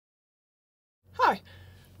Hi,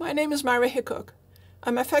 my name is Merve Hickok.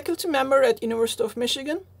 I'm a faculty member at University of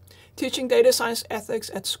Michigan, teaching data science ethics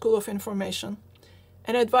at School of Information,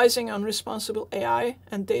 and advising on responsible AI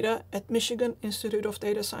and data at Michigan Institute of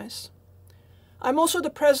Data Science. I'm also the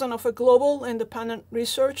president of a global independent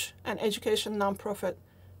research and education nonprofit,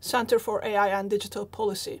 Center for AI and Digital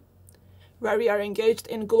Policy, where we are engaged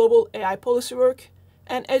in global AI policy work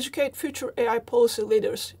and educate future AI policy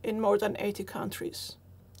leaders in more than 80 countries.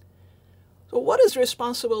 So what is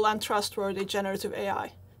responsible and trustworthy generative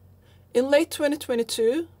AI? In late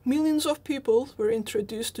 2022, millions of people were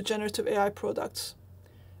introduced to generative AI products,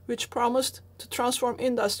 which promised to transform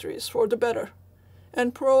industries for the better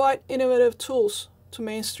and provide innovative tools to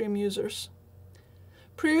mainstream users.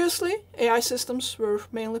 Previously, AI systems were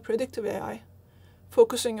mainly predictive AI,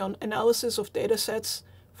 focusing on analysis of datasets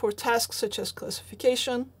for tasks such as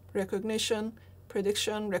classification, recognition,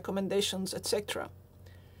 prediction, recommendations, etc.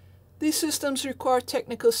 These systems require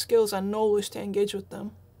technical skills and knowledge to engage with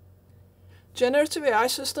them. Generative AI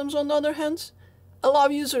systems, on the other hand, allow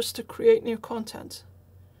users to create new content.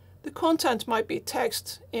 The content might be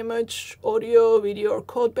text, image, audio, video, or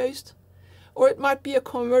code-based, or it might be a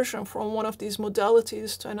conversion from one of these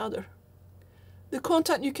modalities to another. The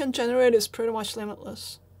content you can generate is pretty much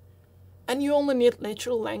limitless, and you only need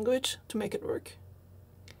natural language to make it work.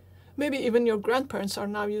 Maybe even your grandparents are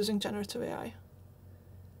now using generative AI.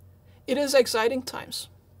 It is exciting times,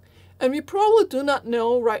 and we probably do not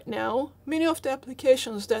know right now many of the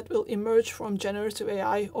applications that will emerge from generative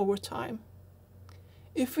AI over time.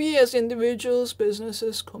 If we as individuals,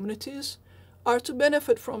 businesses, communities are to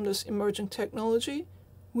benefit from this emerging technology,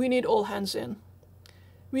 we need all hands in.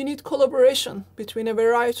 We need collaboration between a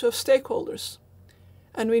variety of stakeholders,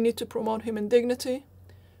 and we need to promote human dignity,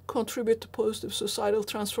 contribute to positive societal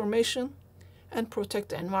transformation, and protect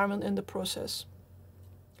the environment in the process.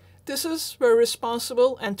 This is where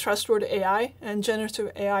responsible and trustworthy AI and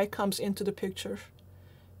generative AI comes into the picture.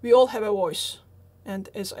 We all have a voice, and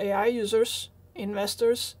as AI users,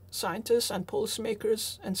 investors, scientists, and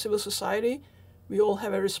policymakers, and civil society, we all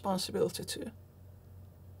have a responsibility too.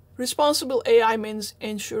 Responsible AI means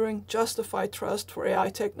ensuring justified trust for AI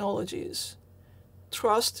technologies.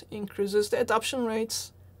 Trust increases the adoption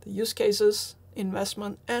rates, the use cases,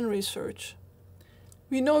 investment, and research.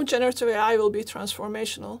 We know generative AI will be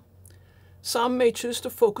transformational. Some may choose to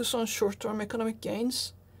focus on short-term economic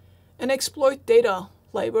gains and exploit data,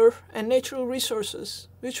 labor, and natural resources,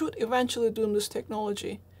 which would eventually doom this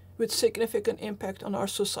technology with significant impact on our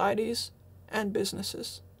societies and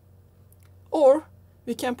businesses. Or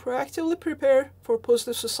we can proactively prepare for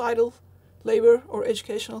positive societal, labor, or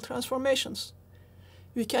educational transformations.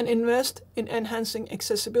 We can invest in enhancing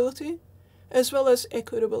accessibility as well as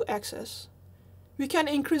equitable access. We can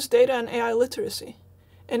increase data and AI literacy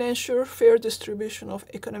and ensure fair distribution of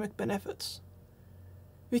economic benefits.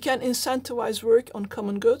 We can incentivize work on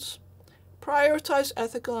common goods, prioritize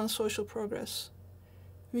ethical and social progress.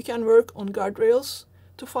 We can work on guardrails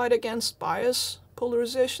to fight against bias,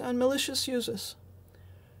 polarization, and malicious uses.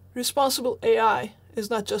 Responsible AI is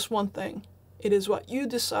not just one thing. It is what you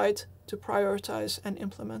decide to prioritize and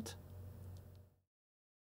implement.